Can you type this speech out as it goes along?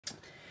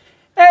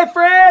Hey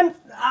friend,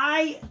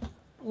 I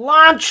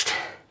launched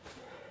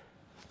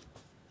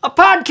a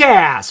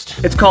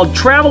podcast. It's called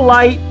Travel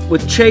Light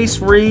with Chase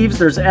Reeves.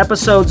 There's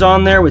episodes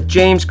on there with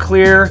James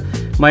Clear,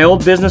 my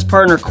old business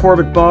partner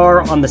Corbett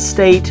Barr, on the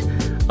state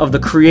of the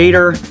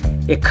creator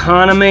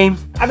economy.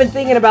 I've been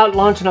thinking about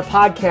launching a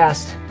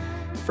podcast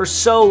for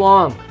so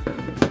long.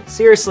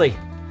 Seriously.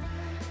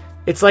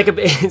 It's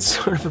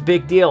sort of a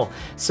big deal.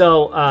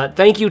 So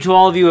thank you to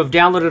all of you who have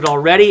downloaded it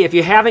already. If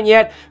you haven't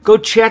yet, go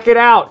check it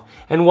out.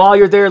 And while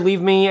you're there,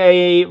 leave me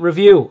a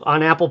review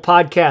on Apple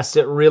Podcasts.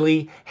 It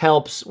really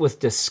helps with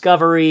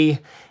discovery.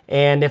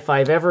 And if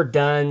I've ever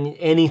done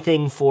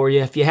anything for you,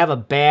 if you have a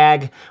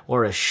bag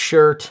or a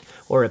shirt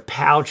or a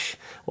pouch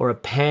or a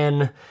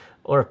pen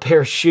or a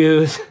pair of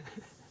shoes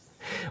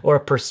or a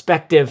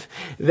perspective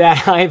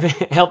that I've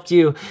helped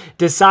you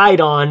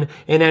decide on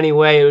in any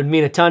way, it would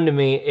mean a ton to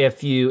me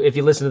if you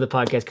listen to the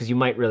podcast, because you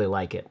might really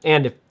like it.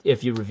 And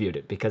if you reviewed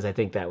it, because I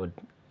think that would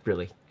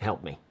really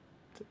help me.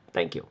 So,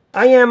 thank you.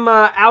 I am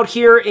out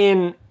here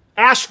in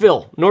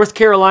Asheville, North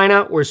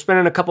Carolina. We're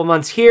spending a couple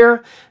months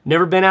here.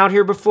 Never been out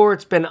here before.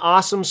 It's been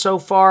awesome so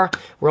far.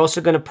 We're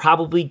also going to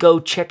probably go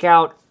check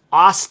out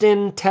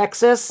Austin,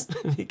 Texas,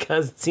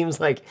 because it seems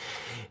like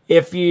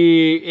you're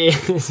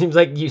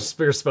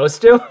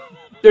supposed to.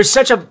 There's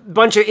such a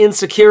bunch of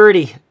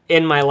insecurity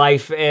in my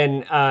life,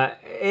 and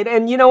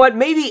you know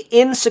what?Maybe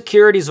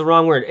insecurity is the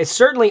wrong word. It's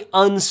certainly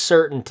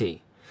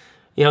uncertainty.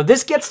 You know,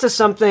 this gets to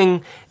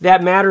something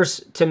that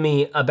matters to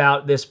me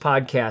about this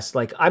podcast.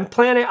 Like, I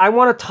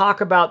want to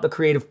talk about the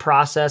creative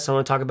process. I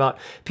want to talk about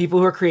people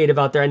who are creative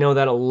out there. I know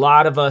that a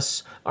lot of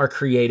us are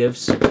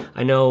creatives.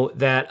 I know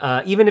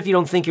that even if you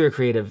don't think you're a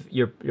creative,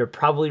 you're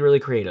probably really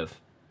creative.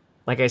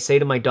 Like I say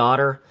to my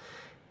daughter,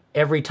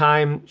 every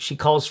time she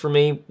calls for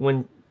me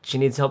when she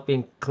needs help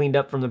being cleaned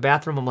up from the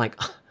bathroom, I'm like,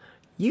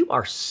 you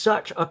are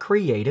such a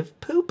creative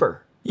pooper.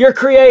 You're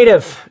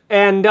creative,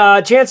 and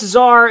chances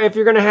are, if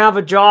you're going to have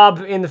a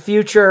job in the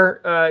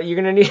future,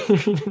 you're going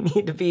to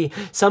need to be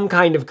some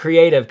kind of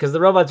creative, because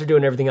the robots are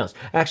doing everything else.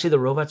 Actually, the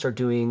robots are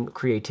doing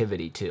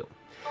creativity too,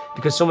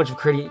 because so much of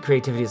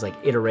creativity is like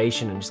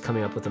iteration and just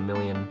coming up with a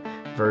million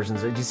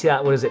versions. Did you see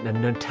that? What is it? A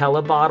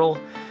Nutella bottle?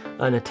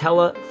 A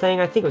Nutella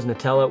thing? I think it was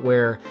Nutella,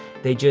 where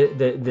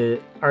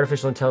the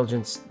artificial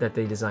intelligence that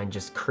they designed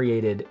just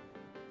created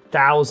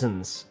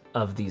thousands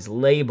of these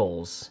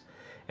labels.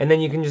 And then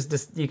you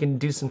can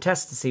do some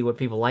tests to see what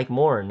people like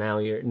more. And now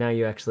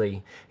you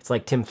actually, it's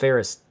like Tim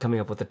Ferriss coming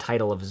up with the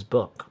title of his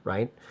book,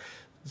 right?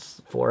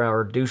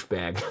 4-Hour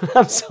Douchebag.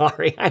 I'm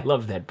sorry, I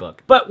love that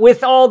book. But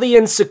with all the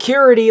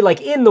insecurity,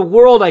 like in the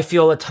world, I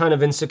feel a ton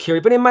of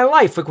insecurity. But in my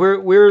life, like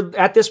we're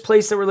at this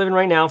place that we're living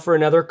right now for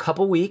another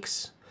couple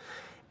weeks,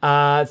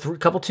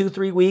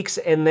 2-3 weeks,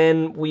 and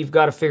then we've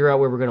got to figure out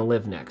where we're going to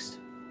live next.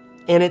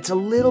 And it's a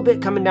little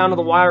bit coming down to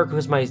the wire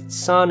because my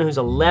son, who's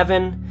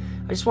 11.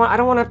 I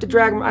don't want to have to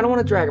drag him. I don't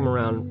want to drag him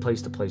around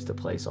place to place to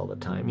place all the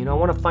time. You know, I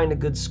want to find a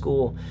good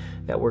school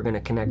that we're going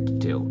to connect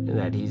to. And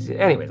that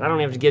anyways, I don't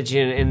have to get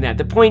you in that.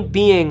 The point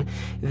being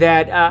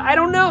that I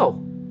don't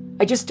know.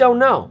 I just don't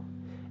know.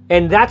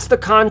 And that's the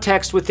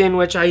context within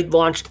which I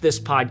launched this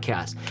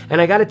podcast. And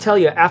I got to tell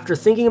you, after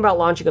thinking about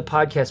launching a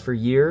podcast for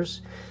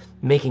years,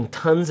 making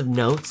tons of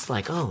notes,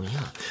 like, oh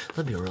yeah,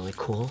 that'd be really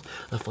cool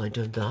if I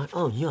did that.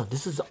 Oh yeah,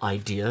 this is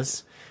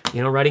ideas.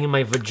 You know, writing in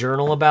my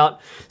journal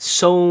about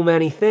so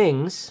many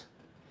things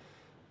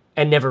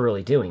and never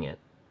really doing it.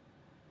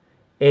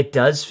 It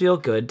does feel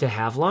good to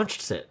have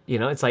launched it. You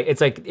know, it's like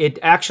it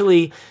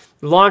actually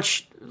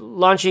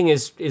launching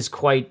is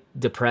quite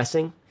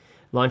depressing,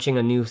 launching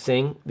a new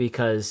thing,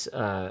 because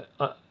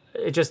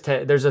it just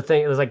there's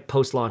like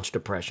post-launch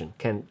depression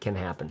can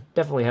happen.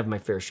 Definitely have my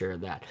fair share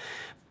of that.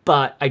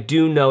 But I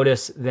do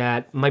notice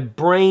that my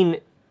brain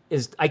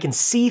I can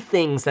see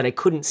things that I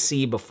couldn't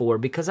see before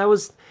because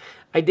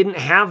I didn't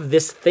have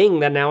this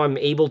thing that now I'm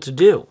able to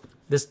do,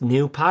 this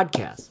new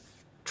podcast,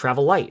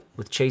 Travel Light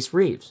with Chase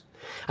Reeves.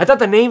 I thought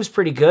the name's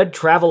pretty good,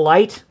 Travel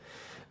Light,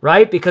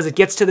 right? Because it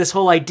gets to this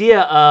whole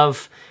idea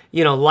of,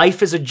 you know,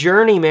 life is a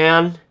journey,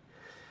 man,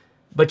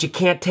 but you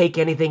can't take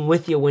anything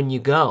with you when you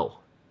go.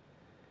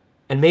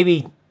 And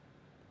maybe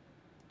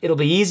it'll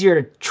be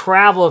easier to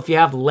travel if you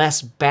have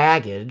less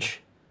baggage.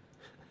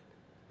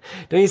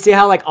 Don't you see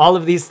how like all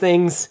of these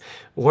things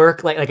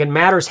work? Like it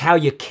matters how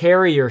you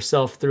carry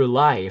yourself through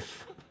life.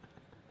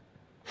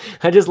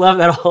 I just love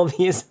that all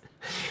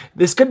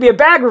this could be a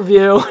bag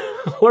review,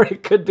 or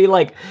it could be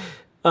like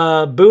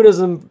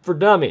Buddhism for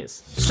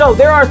dummies. So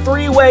there are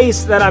 3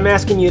 ways that I'm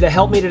asking you to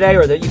help me today,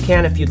 or that you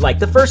can if you'd like.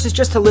 The first is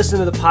just to listen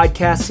to the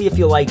podcast, see if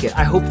you like it.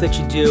 I hope that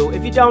you do.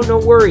 If you don't, no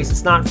worries.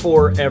 It's not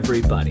for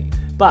everybody.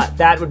 But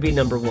that would be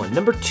number 1.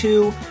 Number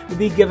 2 would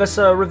be give us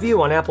a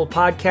review on Apple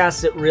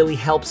Podcasts. It really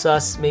helps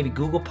us. Maybe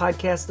Google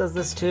Podcasts does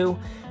this too.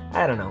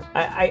 I don't know.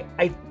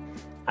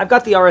 I've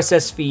got the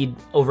RSS feed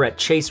over at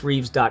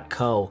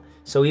chasereeves.co.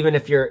 So even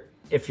if you're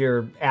if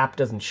your app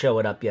doesn't show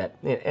it up yet.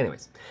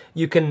 Anyways,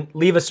 you can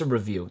leave us a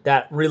review.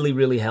 That really,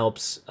 really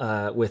helps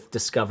with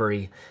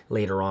discovery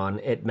later on.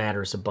 It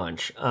matters a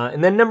bunch.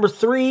 And then number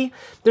 3,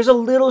 there's a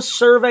little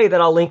survey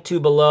that I'll link to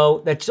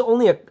below. That's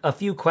only a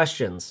few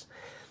questions.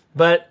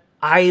 But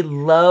I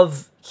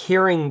love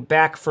hearing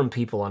back from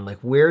people on like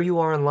where you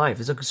are in life.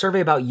 It's a survey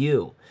about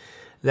you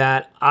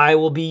that I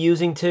will be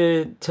using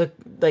to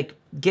like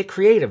get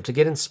creative, to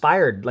get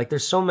inspired. Like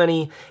there's so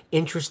many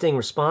interesting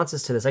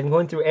responses to this. I'm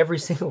going through every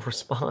single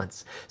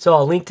response. So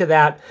I'll link to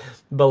that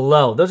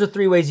below. Those are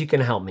 3 ways you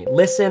can help me.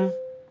 Listen,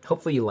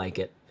 hopefully you like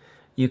it.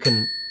 You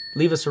can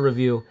leave us a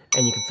review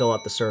and you can fill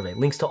out the survey.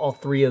 Links to all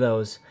 3 of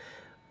those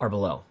are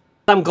below.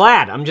 I'm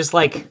glad. I'm just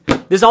like,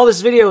 all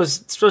this video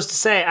is supposed to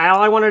say,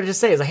 all I wanted to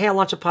say is, hey, I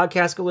launched a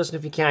podcast, go listen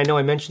if you can. I know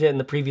I mentioned it in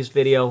the previous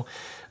video.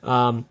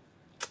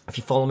 If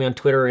you follow me on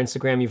Twitter or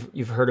Instagram,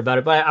 you've heard about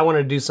it, but I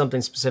wanted to do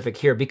something specific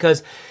here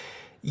because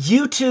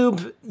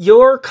YouTube,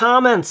 your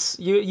comments,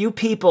 you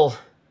people,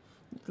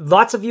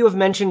 lots of you have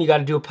mentioned you got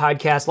to do a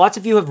podcast. Lots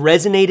of you have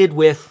resonated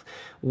with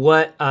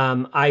what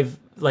I've,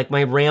 like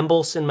my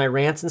rambles and my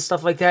rants and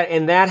stuff like that,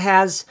 and that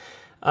has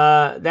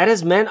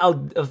meant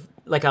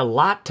a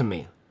lot to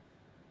me.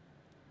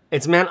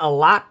 It's meant a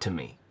lot to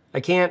me.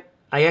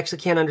 I actually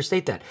can't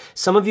understate that.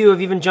 Some of you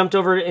have even jumped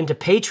over into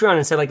Patreon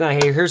and said like,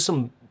 hey, here's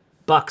some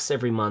bucks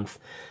every month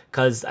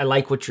because I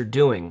like what you're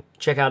doing.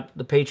 Check out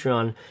the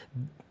Patreon.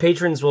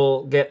 Patrons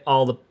will get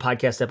all the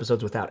podcast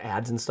episodes without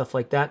ads and stuff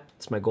like that.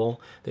 It's my goal.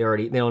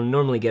 They'll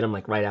normally get them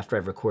like right after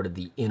I've recorded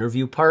the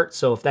interview part.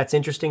 So if that's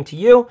interesting to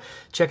you,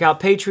 check out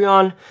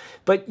Patreon.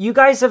 But you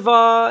guys have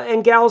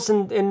and gals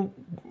and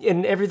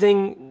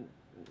everything,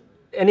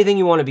 anything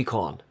you want to be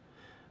called.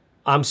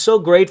 I'm so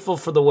grateful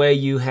for the way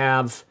you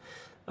have.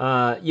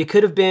 You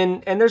could have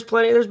been, and there's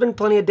been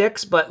plenty of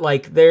dicks, but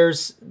like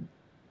there's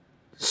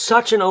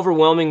such an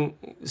overwhelming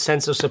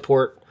sense of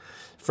support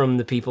from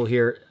the people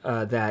here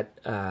that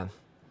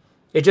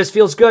it just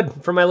feels good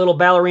for my little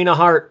ballerina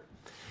heart,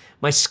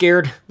 my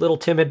scared little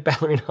timid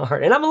ballerina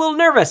heart. And I'm a little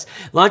nervous.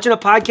 Launching a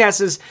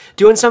podcast is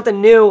doing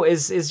something new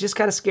is just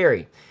kind of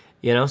scary,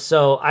 you know.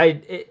 So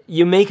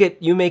you make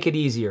it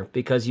easier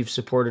because you've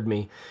supported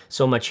me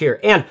so much here.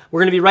 And we're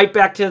gonna be right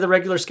back to the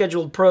regular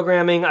scheduled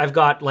programming. I've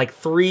got like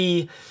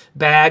 3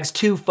 bags,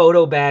 2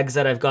 photo bags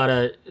that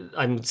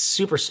I'm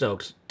super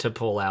stoked to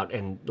pull out.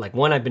 And like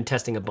one I've been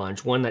testing a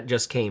bunch, one that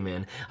just came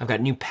in. I've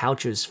got new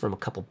pouches from a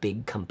couple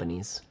big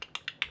companies.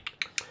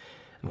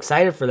 I'm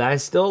excited for that. I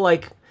still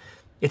like,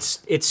 it's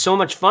so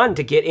much fun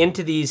to get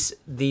into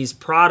these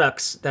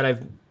products that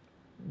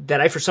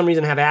I for some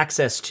reason have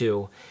access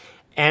to,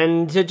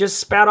 and to just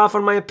spout off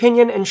on my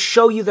opinion and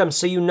show you them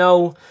so you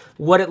know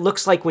what it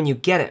looks like when you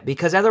get it.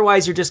 Because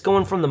otherwise you're just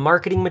going from the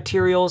marketing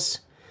materials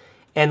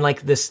and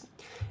like this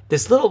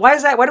little, why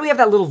do we have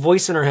that little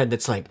voice in our head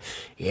that's like,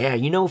 yeah,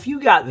 you know, if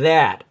you got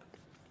that,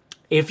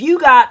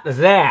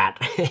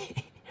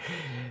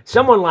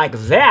 someone like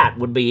that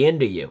would be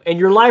into you and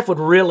your life could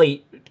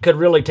really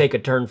take a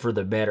turn for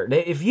the better.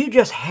 If you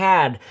just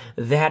had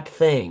that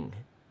thing.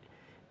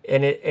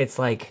 And it's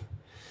like,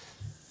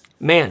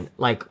 man,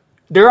 like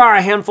there are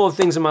a handful of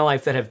things in my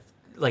life that have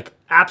like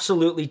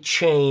absolutely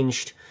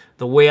changed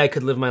the way I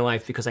could live my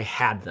life because I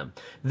had them.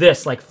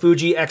 This, like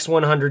Fuji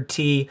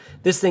X100T,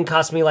 this thing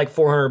cost me like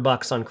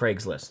 $400 on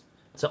Craigslist.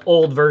 It's an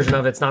old version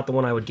of it. It's not the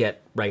one I would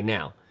get right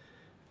now.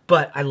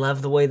 But I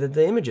love the way that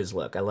the images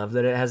look. I love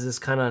that it has this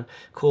kind of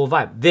cool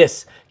vibe.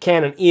 This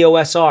Canon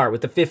EOS R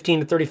with the 15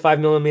 to 35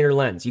 millimeter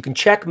lens. You can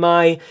check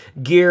my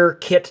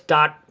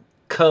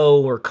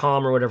gearkit.co or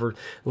com or whatever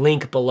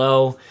link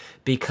below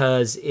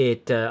because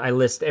I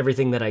list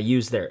everything that I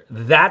use there.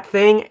 That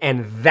thing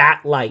and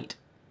that light.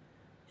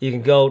 You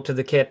can go to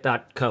the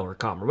kit.co or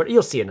com or what,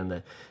 you'll see it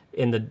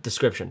in the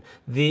description.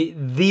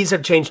 These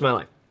have changed my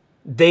life.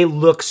 They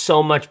look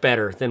so much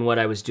better than what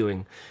I was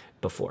doing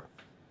before,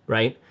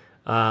 right?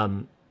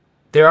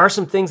 There are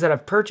some things that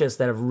I've purchased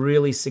that have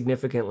really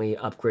significantly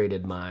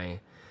upgraded my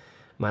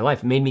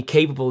life, made me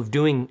capable of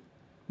doing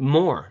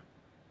more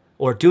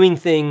or doing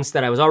things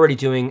that I was already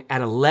doing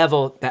at a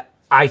level that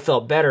I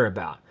felt better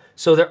about.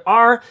 So there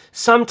are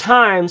some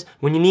times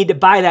when you need to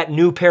buy that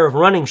new pair of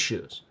running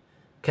shoes,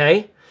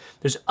 okay?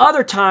 There's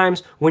other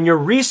times when your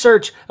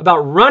research about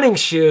running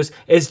shoes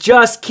is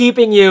just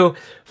keeping you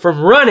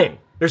from running.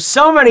 There's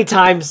so many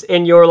times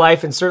in your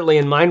life, and certainly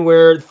in mine,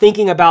 where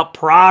thinking about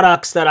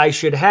products that I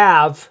should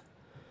have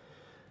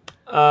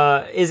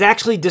is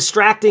actually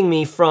distracting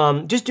me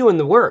from just doing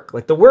the work.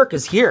 Like the work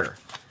is here.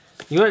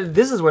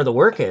 This is where the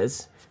work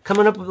is.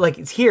 Coming up, like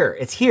it's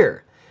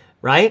here,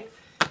 right?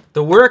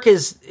 The work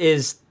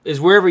is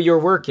wherever your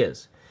work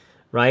is,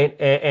 right?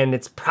 And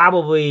it's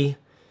probably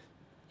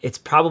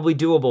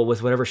doable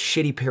with whatever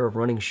shitty pair of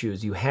running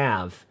shoes you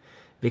have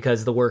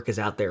because the work is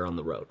out there on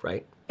the road,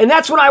 right? And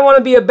that's what I want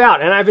to be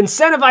about. And I've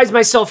incentivized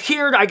myself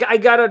here.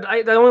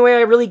 The only way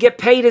I really get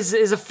paid is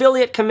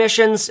affiliate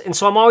commissions. And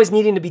so I'm always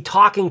needing to be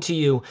talking to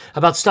you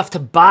about stuff to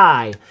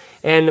buy.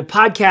 And the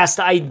podcast,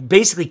 I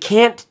basically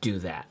can't do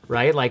that,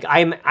 right? Like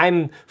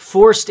I'm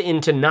forced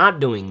into not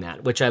doing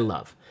that, which I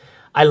love.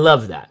 I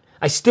love that.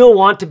 I still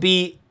want to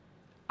be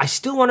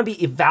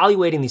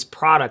evaluating these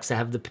products that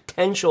have the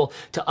potential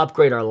to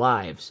upgrade our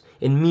lives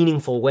in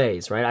meaningful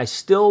ways, right? I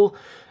still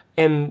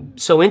am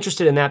so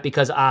interested in that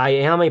because I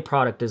am a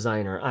product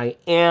designer. I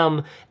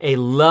am a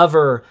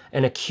lover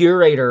and a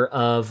curator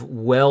of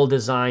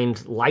well-designed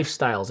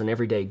lifestyles and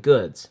everyday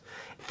goods.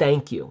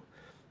 Thank you,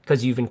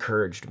 because you've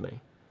encouraged me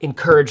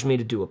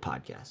to do a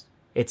podcast.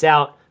 It's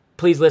out.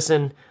 Please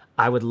listen.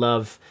 I would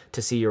love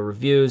to see your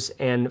reviews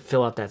and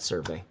fill out that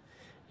survey.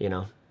 You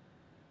know,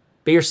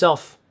 be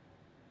yourself.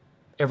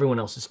 Everyone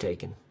else is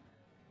taken.